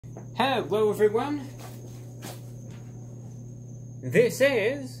Hello everyone, this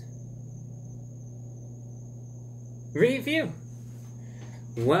is Review.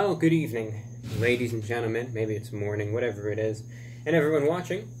 Well, good evening, ladies and gentlemen, maybe it's morning, whatever it is, and everyone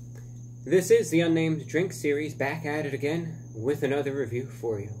watching. This is the Unnamed Drink series, back at it again with another review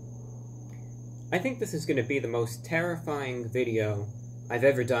for you. I think this is going to be the most terrifying video I've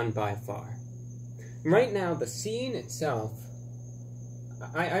ever done by far. Right now, the scene itself,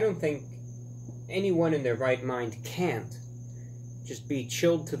 I don't think anyone in their right mind can't just be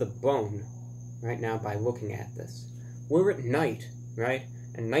chilled to the bone right now by looking at this. We're at night, right?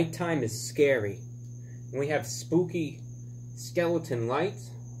 And nighttime is scary. We have spooky skeleton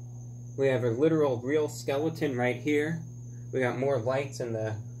lights. We have a literal real skeleton right here. We got more lights in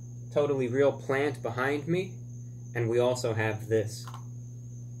the totally real plant behind me. And we also have this.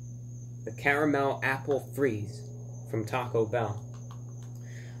 The Caramel Apple Freeze from Taco Bell.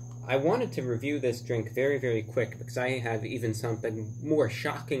 I wanted to review this drink very, very quick because I have even something more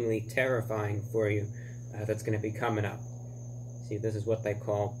shockingly terrifying for you that's going to be coming up. See, this is what they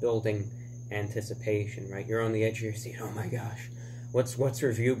call building anticipation, right? You're on the edge of your seat. Oh my gosh, what's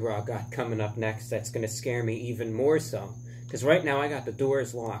Review Bra got coming up next that's going to scare me even more so? Because right now I got the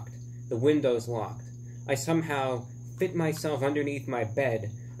doors locked, the windows locked. I somehow fit myself underneath my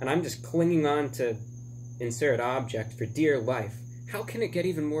bed, and I'm just clinging on to insert object for dear life. How can it get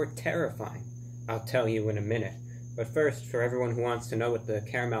even more terrifying? I'll tell you in a minute. But first, for everyone who wants to know what the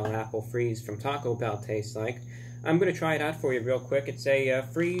Caramel Apple Freeze from Taco Bell tastes like, I'm going to try it out for you real quick. It's a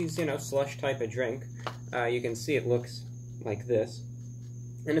freeze, slush type of drink. You can see it looks like this.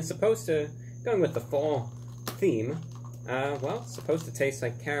 And it's supposed to, going with the fall theme, well, it's supposed to taste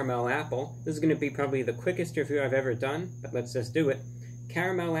like caramel apple. This is going to be probably the quickest review I've ever done, but let's just do it.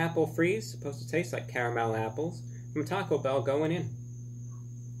 Caramel Apple Freeze, supposed to taste like caramel apples, from Taco Bell going in.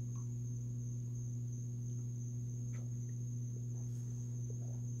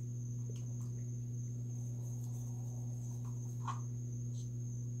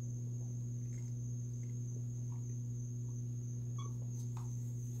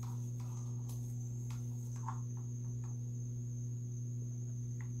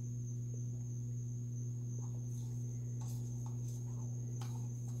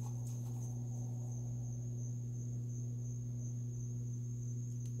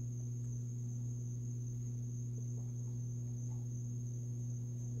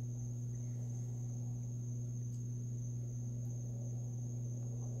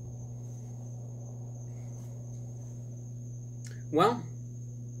 Well,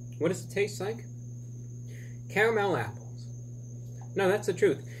 what does it taste like? Caramel apples. No, that's the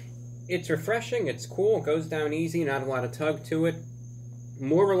truth. It's refreshing, it's cool, goes down easy, not a lot of tug to it.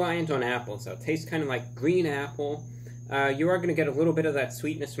 More reliant on apples, so it tastes kind of like green apple. You are going to get a little bit of that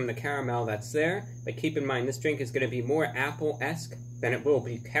sweetness from the caramel that's there, but keep in mind this drink is going to be more apple-esque than it will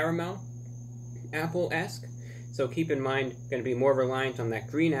be caramel apple-esque. So keep in mind, going to be more reliant on that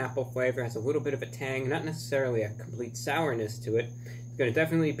green apple flavor. Has a little bit of a tang, not necessarily a complete sourness to it. It's going to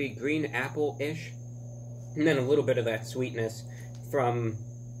definitely be green apple-ish, and then a little bit of that sweetness from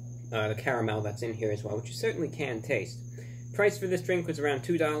the caramel that's in here as well, which you certainly can taste. Price for this drink was around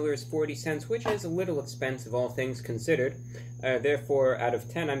 $2.40, which is a little expensive, all things considered. Therefore, out of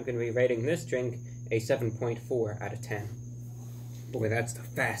 10, I'm going to be rating this drink a 7.4 out of 10. Boy, that's the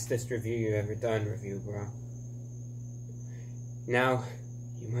fastest review you've ever done, Review Bro. Now,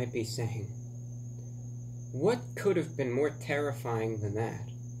 you might be saying, what could have been more terrifying than that?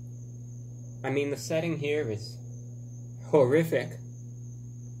 I mean, the setting here is horrific.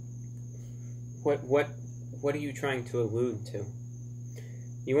 What are you trying to allude to?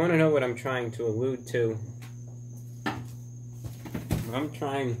 You want to know what I'm trying to allude to? What I'm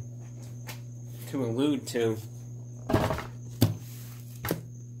trying to allude to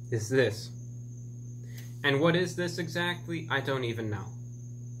is this. And what is this exactly? I don't even know.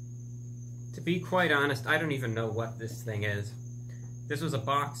 To be quite honest, I don't even know what this thing is. This was a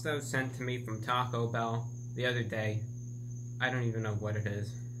box that was sent to me from Taco Bell the other day. I don't even know what it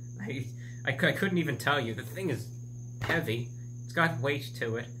is. I couldn't even tell you. The thing is heavy. It's got weight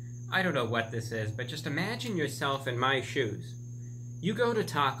to it. I don't know what this is, but just imagine yourself in my shoes. You go to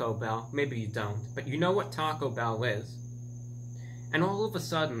Taco Bell, maybe you don't, but you know what Taco Bell is. And all of a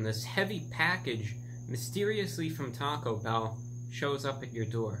sudden, this heavy package mysteriously from Taco Bell shows up at your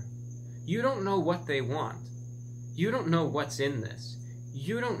door. You don't know what they want. You don't know what's in this.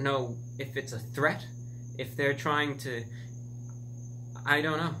 You don't know if it's a threat, if they're trying to... I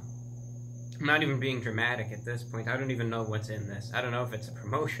don't know. I'm not even being dramatic at this point. I don't even know what's in this. I don't know if it's a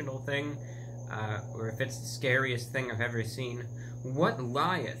promotional thing, or if it's the scariest thing I've ever seen. What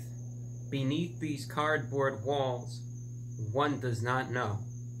lieth beneath these cardboard walls, one does not know.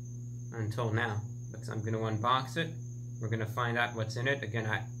 Until now. But I'm going to unbox it. We're going to find out what's in it. Again,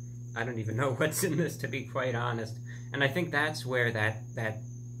 I don't even know what's in this, to be quite honest. And I think that's where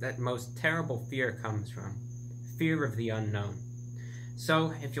that most terrible fear comes from. Fear of the unknown.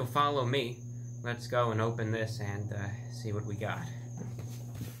 So, if you'll follow me, let's go and open this and see what we got.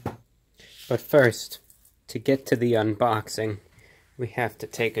 But first, to get to the unboxing, we have to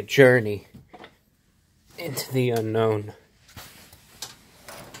take a journey into the unknown.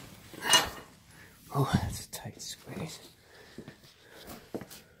 Oh, that's a tight squeeze.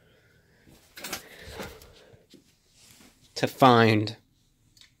 To find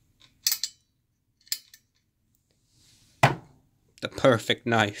the perfect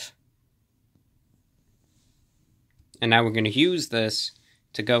knife. And now we're going to use this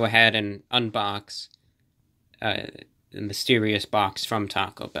to go ahead and unbox the mysterious box from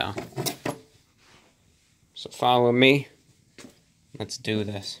Taco Bell. So follow me. Let's do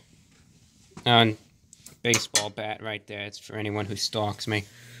this. Baseball bat right there. It's for anyone who stalks me.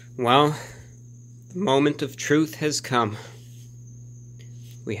 Well, the moment of truth has come.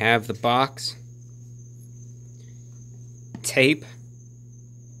 We have the box, tape,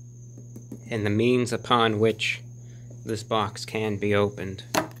 and the means upon which this box can be opened.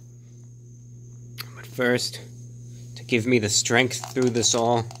 But first, to give me the strength through this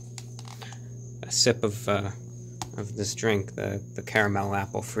all, a sip of this drink, the caramel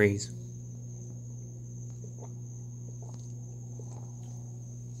apple freeze.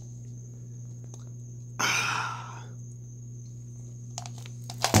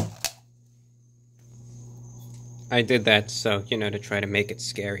 I did that so, you know, to try to make it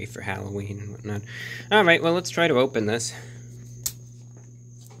scary for Halloween and whatnot. Alright, well, let's try to open this.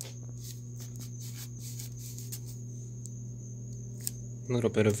 A little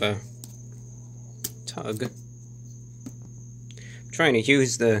bit of a tug. I'm trying to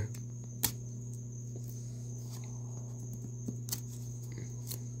use the...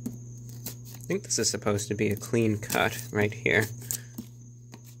 I think this is supposed to be a clean cut right here.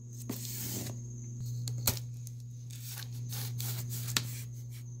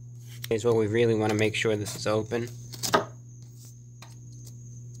 Is what we really want to make sure this is open.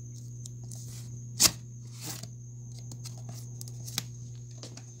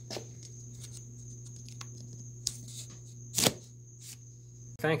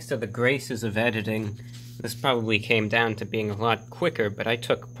 Thanks to the graces of editing, this probably came down to being a lot quicker, but I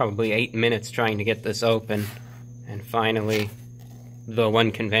took probably 8 minutes trying to get this open, and finally, though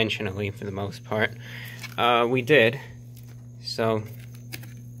unconventionally for the most part, we did. So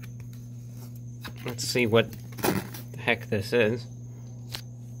let's see what the heck this is.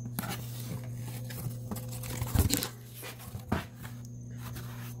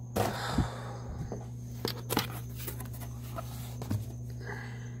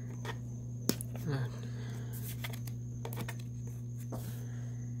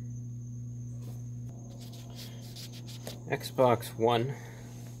 Xbox One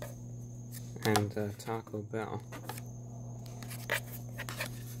and Taco Bell.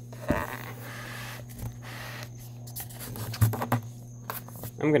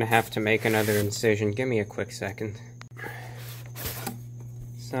 I'm gonna have to make another incision. Give me a quick second.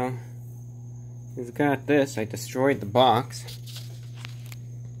 So, we've got this. I destroyed the box.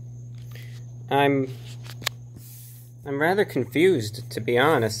 I'm rather confused, to be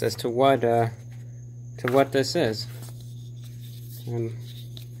honest, as to what this is.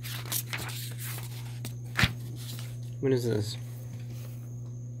 What is this?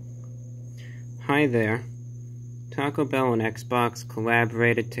 Hi there. Taco Bell and Xbox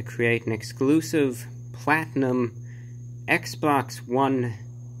collaborated to create an exclusive Platinum Xbox One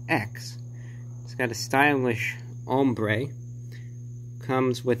X. It's got a stylish ombre.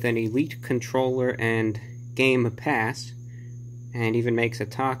 Comes with an Elite controller and Game Pass. And even makes a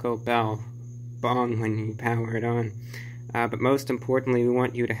Taco Bell bong when you power it on. But most importantly, we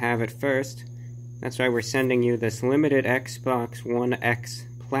want you to have it first. That's why we're sending you this limited Xbox One X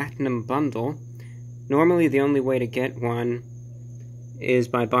Platinum Bundle. Normally, the only way to get one is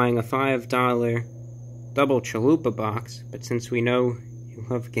by buying a $5 double chalupa box, but since we know you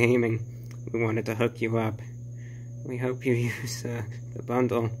love gaming, we wanted to hook you up. We hope you use the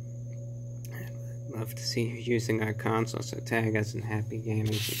bundle. I'd love to see you using our console, so tag us in happy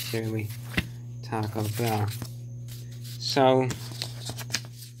gaming. Sincerely, Taco Bell. So,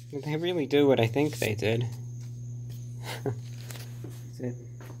 did they really do what I think they did?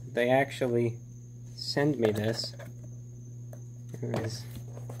 They actually send me this.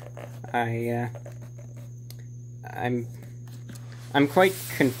 I'm I'm quite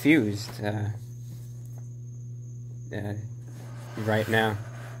confused right now.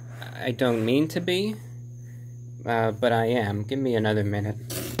 I don't mean to be, but I am. Give me another minute.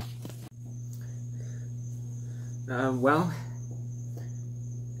 Well,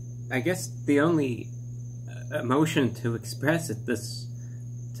 I guess the only emotion to express at this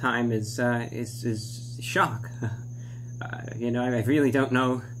time is shock. You know, I really don't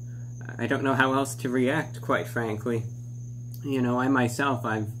know. I don't know how else to react, quite frankly. You know, I myself,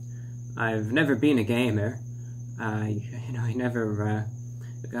 I've never been a gamer. You know, I never.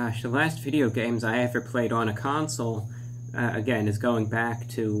 Gosh, the last video games I ever played on a console, again, is going back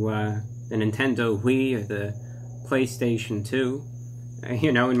to the Nintendo Wii or the PlayStation 2.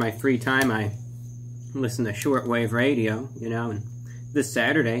 You know, in my free time, I listen to shortwave radio. You know, and this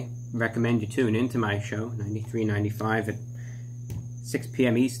Saturday, recommend you tune into my show, 93.95 at 6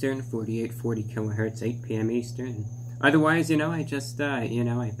 p.m. Eastern, 4840 kilohertz, 8 p.m. Eastern. Otherwise, you know, I just, you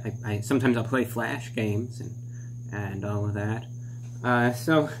know, I sometimes I'll play Flash games and all of that.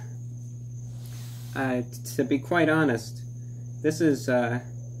 So, to be quite honest, this is,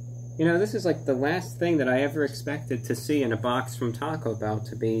 you know, this is like the last thing that I ever expected to see in a box from Taco Bell,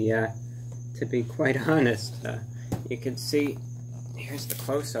 to be quite honest. You can see, here's the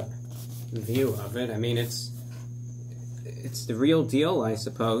close-up view of it. I mean, it's the real deal, I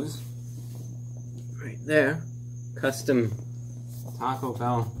suppose. Right there. Custom Taco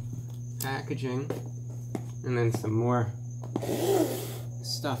Bell packaging. And then some more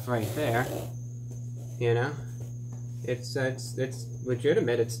stuff right there. You know? It's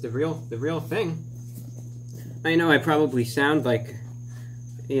legitimate. It's the real thing. I know I probably sound like,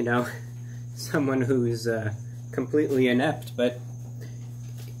 you know, someone who's completely inept, but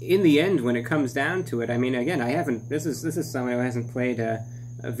in the end, when it comes down to it, I mean, again, I haven't. This is someone who hasn't played a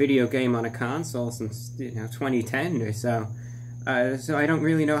video game on a console since, you know, 2010 or so. So I don't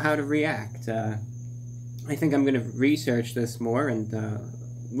really know how to react. I think I'm going to research this more and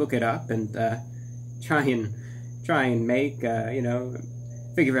look it up and try and make, you know,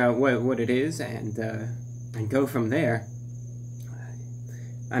 figure out what it is and go from there.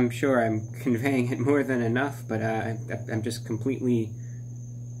 I'm sure I'm conveying it more than enough, but I'm just completely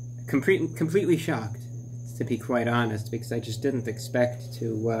shocked, to be quite honest, because I just didn't expect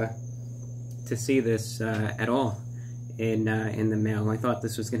to see this at all in the mail. I thought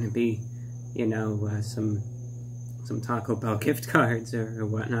this was going to be, you know, some Taco Bell gift cards or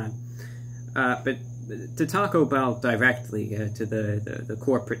whatnot. But to Taco Bell directly, to the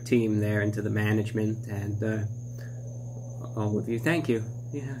corporate team there and to the management and all of you, thank you.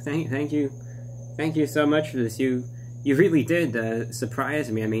 Yeah, thank you so much for this. You really did surprise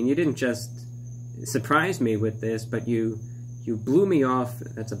me. I mean, you didn't just surprise me with this, but you blew me off.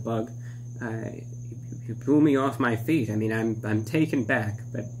 That's a bug. You blew me off my feet. I mean, I'm taken back,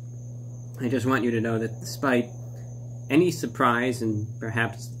 but I just want you to know that despite any surprise and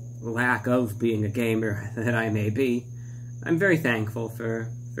perhaps lack of being a gamer that I may be, I'm very thankful for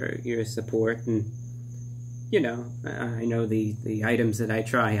your support. And you know, I know the items that I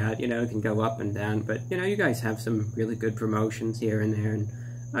try out, you know, can go up and down, but, you know, you guys have some really good promotions here and there, and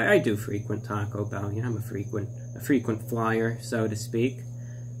I do frequent Taco Bell. You know, I'm a frequent flyer, so to speak.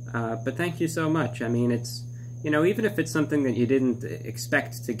 But thank you so much. I mean, it's, you know, even if it's something that you didn't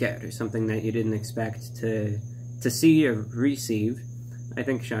expect to get or something that you didn't expect to see or receive, I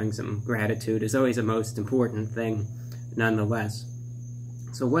think showing some gratitude is always the most important thing, nonetheless.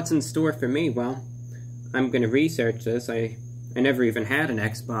 So what's in store for me? Well, I'm going to research this. I never even had an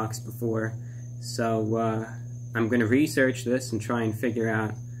Xbox before, so I'm going to research this and try and figure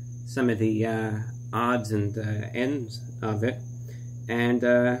out some of the odds and ends of it. And,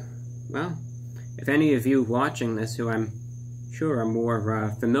 well, if any of you watching this, who I'm sure are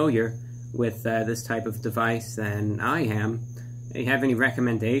more familiar with this type of device than I am, you have any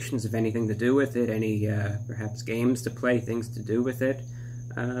recommendations of anything to do with it, any perhaps games to play, things to do with it,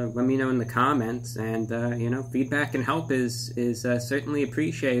 let me know in the comments. And you know, feedback and help is certainly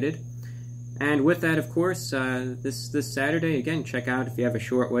appreciated. And with that, of course, this Saturday, again, check out, if you have a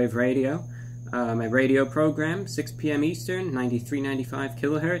shortwave radio, my radio program, 6 p.m. Eastern, 93.95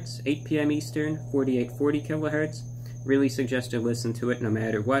 kilohertz, 8 p.m. Eastern, 4840 kilohertz. Really suggest you listen to it no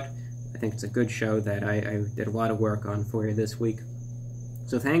matter what. I think it's a good show that I did a lot of work on for you this week.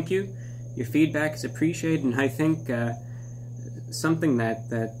 So thank you. Your feedback is appreciated, and I think something that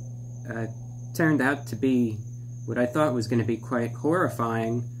turned out to be what I thought was going to be quite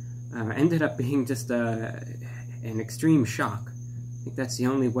horrifying ended up being just an extreme shock. I think that's the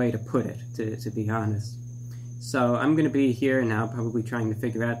only way to put it, to be honest. So I'm going to be here now probably trying to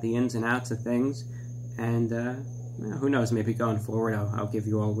figure out the ins and outs of things, and who knows, maybe going forward I'll give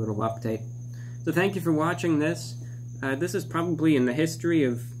you all a little update. So thank you for watching this. This is probably in the history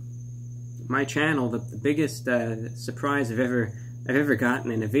of my channel the biggest surprise I've ever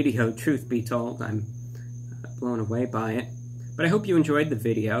gotten in a video, truth be told. I'm blown away by it. But I hope you enjoyed the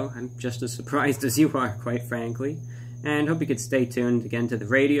video. I'm just as surprised as you are, quite frankly. And hope you could stay tuned again to the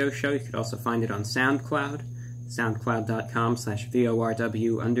radio show. You could also find it on SoundCloud,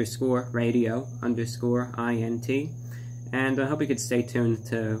 soundcloud.com/VORW_radio_INT. And I hope you could stay tuned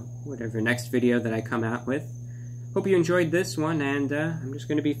to whatever next video that I come out with. Hope you enjoyed this one, and I'm just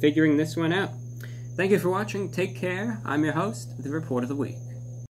going to be figuring this one out. Thank you for watching. Take care. I'm your host, the Report of the Week.